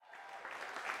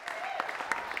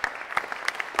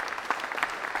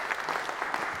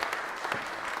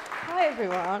Hi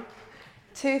everyone.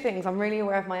 Two things. I'm really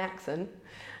aware of my accent,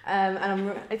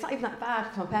 and it's not even that bad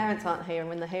because my parents aren't here, and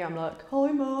when they're here, I'm like, "Hi,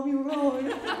 Mum, you're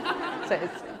right." So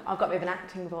I've got a bit of an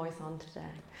acting voice on today,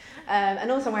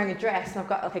 and also I'm wearing a dress, and I've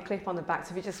got like a clip on the back,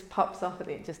 so if it just pops off at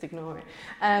it, just ignore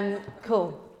it.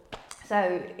 Cool.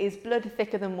 So, is blood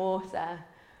thicker than water,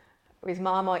 or is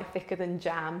Marmite thicker than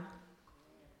jam?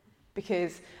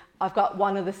 Because I've got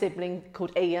one other sibling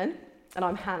called Ian, and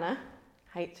I'm Hannah,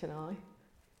 H and I.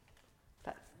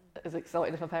 That's as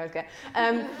excited as my parents get.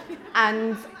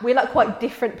 And we're like quite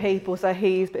different people. So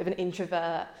he's a bit of an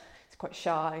introvert. He's quite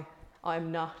shy.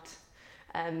 I'm not.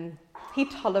 He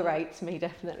tolerates me,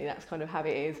 definitely. That's kind of how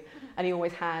it is. And he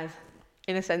always has,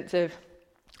 in a sense of,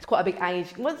 it's quite a big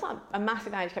age. Well, it's not a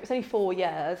massive age gap. It's only 4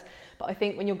 years. But I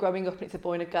think when you're growing up and it's a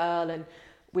boy and a girl, and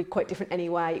we're quite different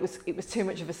anyway, it was too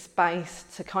much of a space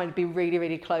to kind of be really,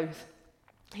 really close.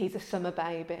 He's a summer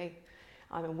baby.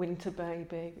 I'm a winter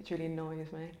baby, which really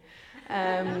annoys me.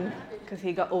 Because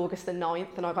he got August the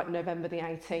 9th and I got November the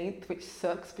 18th, which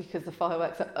sucks because the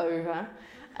fireworks are over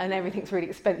and everything's really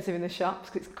expensive in the shops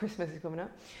because Christmas is coming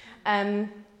up. And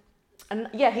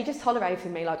yeah, he just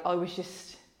tolerated me. Like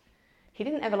he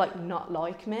didn't ever not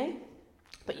like me,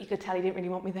 but you could tell he didn't really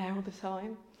want me there all the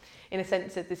time. In a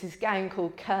sense of, there's this game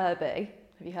called Kirby.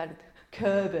 Have you heard of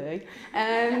Kirby?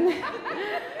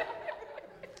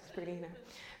 It's pretty,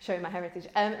 showing my heritage.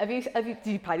 Do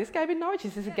you play this game in Norwich?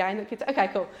 Is this a game that kids? Okay,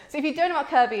 cool. So if you don't know what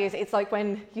Kirby is, it's like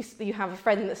when you have a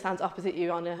friend that stands opposite you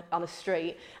on a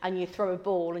street, and you throw a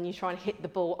ball and you try and hit the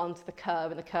ball onto the curb,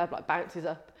 and the curb bounces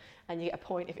up, and you get a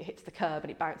point if it hits the curb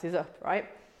and it bounces up, right?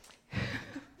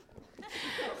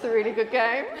 It's a really good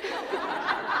game.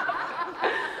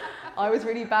 I was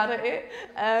really bad at it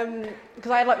because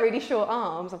I had really short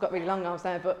arms. I've got really long arms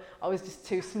now, but I was just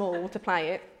too small to play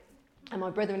it. And my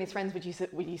brother and his friends would used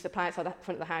to play outside the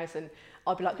front of the house, and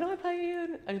I'd be like, "Can I play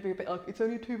Ian?" And he'd be a bit like, "It's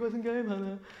only a 2-person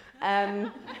game,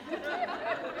 Hannah."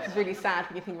 It's really sad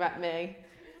when you think about me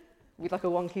with a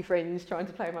wonky fringe trying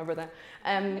to play with my brother.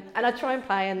 And I'd try and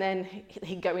play, and then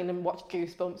he'd go in and watch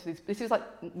Goosebumps. This was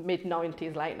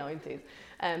mid-90s, late 90s.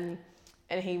 And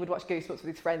he would watch Goosebumps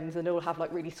with his friends, and they'll have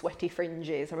really sweaty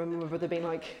fringes. I remember my brother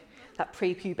being that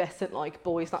prepubescent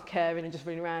boys not caring and just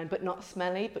running around, but not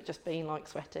smelly, but just being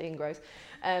sweaty and gross.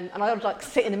 And I would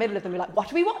sit in the middle of them and be like,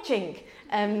 "What are we watching?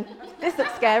 This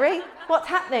looks scary. What's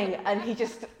happening?" And he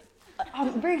just,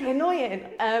 I'm really annoying.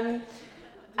 And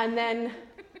then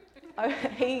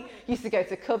he used to go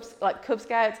to Cub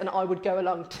Scouts, and I would go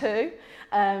along too.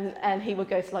 And he would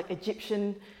go to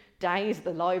Egyptian days at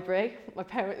the library. My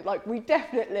parents,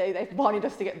 they wanted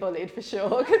us to get bullied for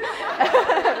sure.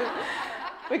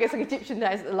 We go to Egyptian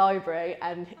days at the library,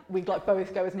 and we'd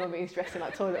both go as mummies dressed in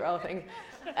toilet roll things.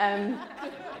 And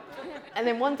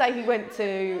then one day he went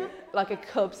to a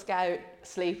Cub Scout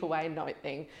sleepaway night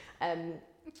thing.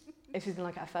 This was in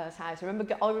our first house. I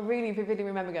really vividly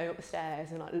remember going up the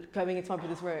stairs and going into my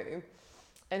brother's room.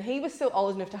 And he was still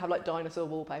old enough to have dinosaur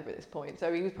wallpaper at this point.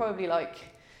 So he was probably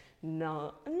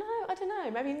no, I don't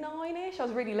know, maybe 9-ish. I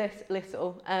was really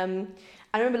little. I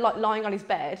remember lying on his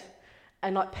bed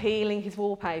and peeling his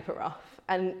wallpaper off,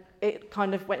 and it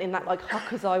kind of went in that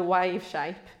Hokusai wave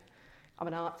shape. I'm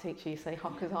an art teacher, you see,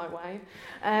 Hokusai wave.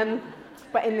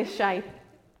 But in this shape.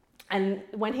 And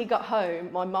when he got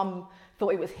home, my mum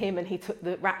thought it was him, and he took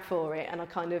the rap for it, and I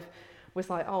kind of was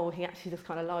like, oh, he actually just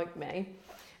kind of liked me.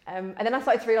 And then I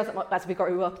started to realise that as we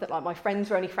grew up, that my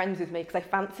friends were only friends with me because they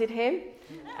fancied him,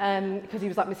 because he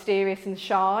was mysterious and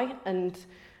shy, and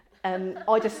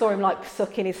I just saw him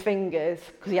sucking his fingers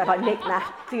because he had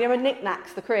knickknacks. So you know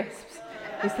knickknacks, the crisps?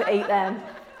 He used to eat them,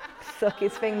 suck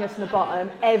his fingers from the bottom,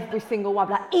 every single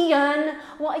one. I'd be like, "Ian,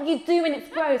 what are you doing? It's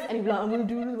gross." And he'd be like, "I'm going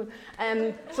to do another one."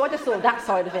 So I just saw that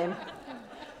side of him.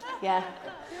 Yeah.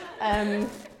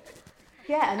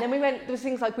 Yeah, and then there was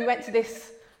things we went to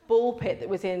this ball pit that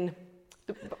was in,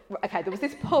 there was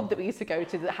this pub that we used to go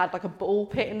to that had a ball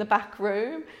pit in the back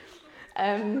room.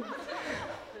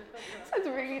 Sounds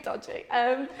really dodgy.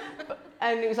 And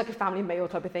it was a family meal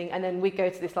type of thing. And then we'd go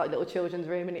to this little children's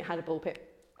room, and it had a ball pit.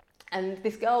 And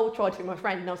this girl tried to be my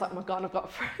friend, and I was like, "Oh my God, I've got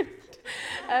a friend."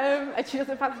 And she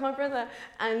doesn't fancy my brother.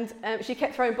 And she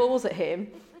kept throwing balls at him.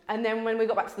 And then when we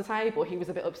got back to the table, he was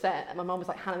a bit upset. And my mum was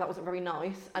like, "Hannah, that wasn't very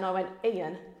nice." And I went,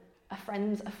 "Ian, a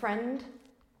friend's a friend."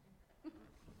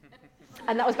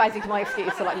 And that was basically my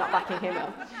excuse for not backing him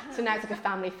up. So now it's a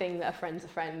family thing that a friend's a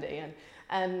friend, Ian.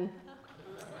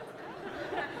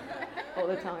 All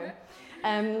the time.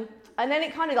 And then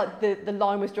it kind of the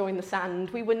line was drawn in the sand.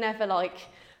 We were never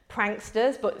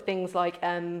pranksters, but things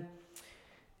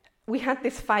we had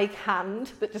this fake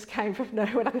hand that just came from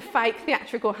nowhere, like a fake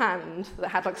theatrical hand that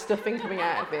had like stuffing coming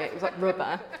out of it. It was like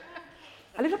rubber.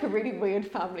 I lived like a really weird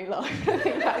family life. I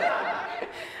think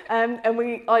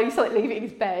I used to like leave it in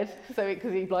his bed,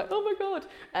 because he'd be like, oh my god.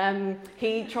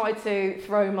 He tried to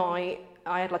throw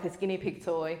I had like this guinea pig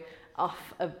toy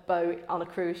off a boat on a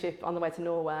cruise ship on the way to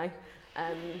Norway,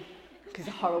 because he's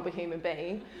a horrible human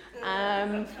being.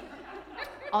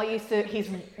 He's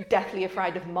deathly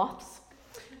afraid of moths,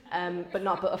 but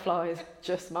not butterflies,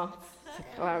 just moths.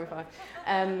 So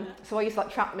I used to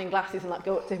like trap them in glasses and like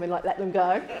go up to him and like let them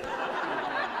go.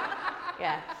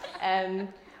 Yeah.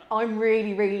 I'm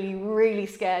really, really, really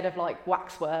scared of like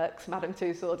waxworks. Madame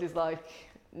Tussauds is like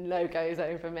no-go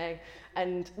zone for me.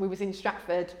 And we was in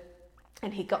Stratford,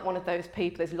 and he got one of those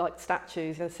people, those light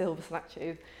statues, silver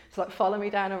statues, to like follow me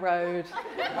down a road.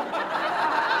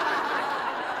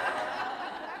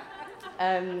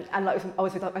 And like I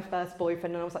was with like my first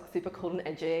boyfriend, and I was like super cool and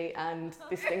edgy, and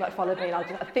this thing like followed me, and I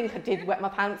think I did wet my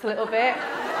pants a little bit.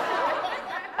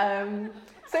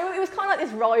 So it was kind of like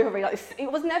this rivalry. It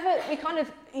was never.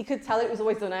 You could tell it was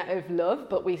always done out of love,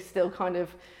 but we still kind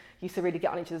of used to really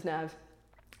get on each other's nerves.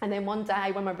 And then one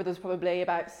day, when my brother was probably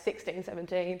about 16,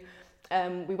 17,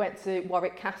 we went to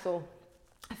Warwick Castle.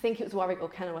 I think it was Warwick or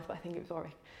Kenilworth, but I think it was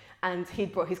Warwick. And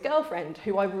he'd brought his girlfriend,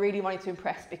 who I really wanted to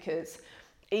impress, because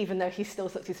even though he still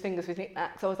sucks his fingers with Knick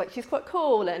Knacks, I was like, she's quite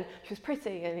cool, and she was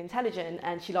pretty and intelligent,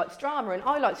 and she likes drama, and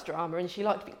I liked drama, and she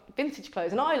liked vintage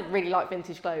clothes, and I really like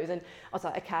vintage clothes. And I was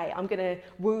like, okay, I'm going to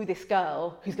woo this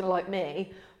girl who's going to like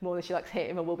me more than she likes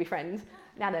him, and we'll be friends.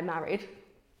 Now they're married,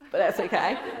 but that's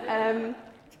okay.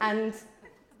 And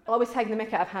I was taking the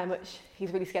mick out of how much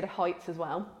he's really scared of heights as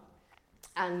well.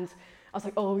 And I was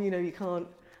like, oh, you can't,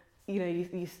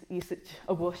 you're such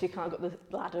a wuss, you can't go up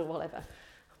the ladder or whatever.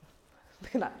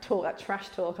 Look at that talk, that trash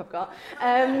talk I've got.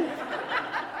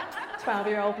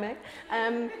 12-year-old me.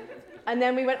 And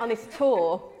then we went on this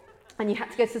tour, and you had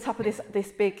to go to the top of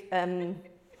this big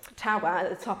tower.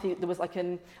 At the top, there was like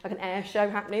an air show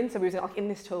happening. So we was like in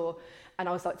this tour, and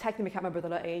I was like taking the mick out of my brother,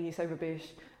 like, Ian, you're so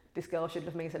rubbish. This girl should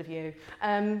love me instead of you.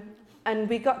 And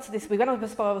we got to we went up a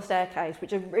spiral staircase,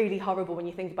 which are really horrible when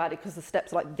you think about it, because the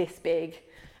steps are like this big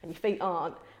and your feet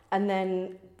aren't. And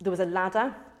then there was a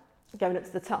ladder going up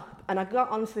to the top. And I got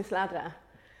onto this ladder,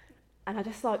 and I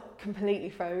just like completely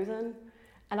frozen.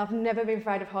 And I've never been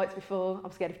afraid of heights before.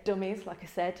 I'm scared of dummies, like I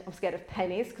said. I'm scared of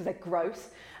pennies because they're gross,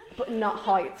 but not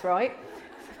heights, right?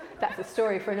 That's a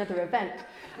story for another event.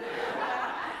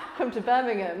 Come to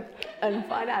Birmingham and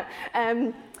find out.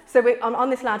 So I'm on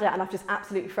this ladder, and I've just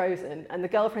absolutely frozen. And the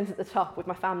girlfriend's at the top with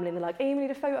my family, and they're like, Ian, we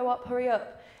need a photo op, hurry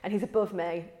up. And he's above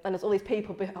me, and there's all these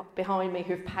people behind me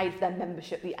who've paid for their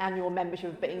membership, the annual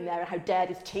membership of being there, and how dare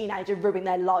this teenager ruin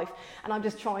their life. And I'm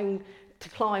just trying to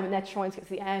climb, and they're trying to get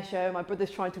to the air show. My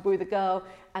brother's trying to woo the girl,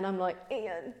 and I'm like,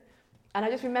 Ian. And I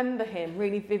just remember him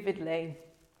really vividly,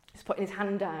 just putting his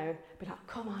hand down, being like,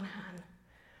 come on, Han.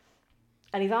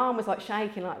 And his arm was like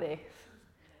shaking like this.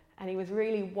 And he was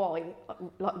really white,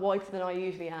 like whiter than I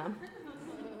usually am.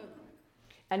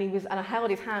 And I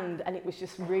held his hand, and it was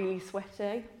just really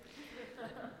sweaty.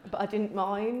 But I didn't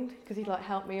mind, because he'd like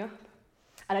help me up.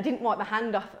 And I didn't wipe my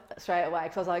hand off straight away,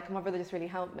 because I was like, my brother just really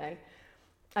helped me.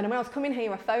 And when I was coming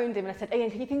here, I phoned him and I said,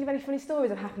 Ian, can you think of any funny stories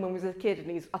that happened when we was a kid?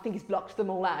 And I think he's blocked them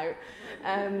all out.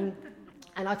 And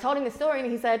I told him the story,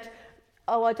 and he said,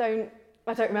 oh, I don't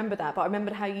remember that, but I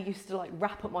remembered how you used to like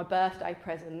wrap up my birthday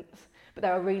presents, but they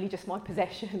were really just my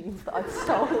possessions that I'd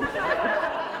stolen.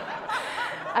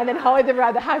 And then hide them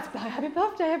around the house, be like, happy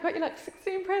birthday, I've got you like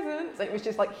 16 presents. It was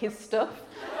just like his stuff.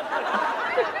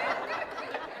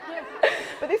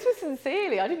 But this was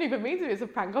sincerely, I didn't even mean to do it as a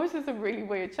prank, I was just a really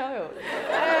weird child.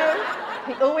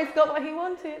 He always got what he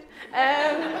wanted.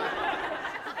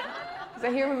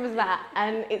 So he remembers that,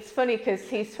 and it's funny because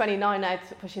he's 29 now,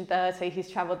 pushing 30, he's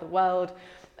travelled the world,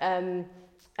 and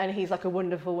he's like a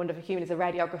wonderful, wonderful human. He's a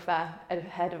radiographer,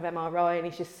 head of MRI, and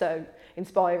he's just so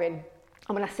inspiring.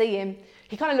 And when I see him,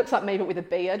 he kind of looks like me, but with a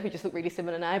beard. We just look really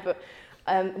similar now, but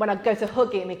when I go to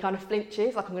hug him, he kind of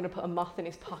flinches, like I'm going to put a moth in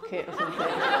his pocket or something.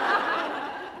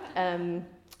 And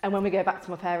when we go back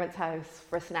to my parents' house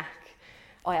for a snack,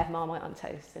 I have Marmite on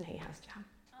toast and he has jam.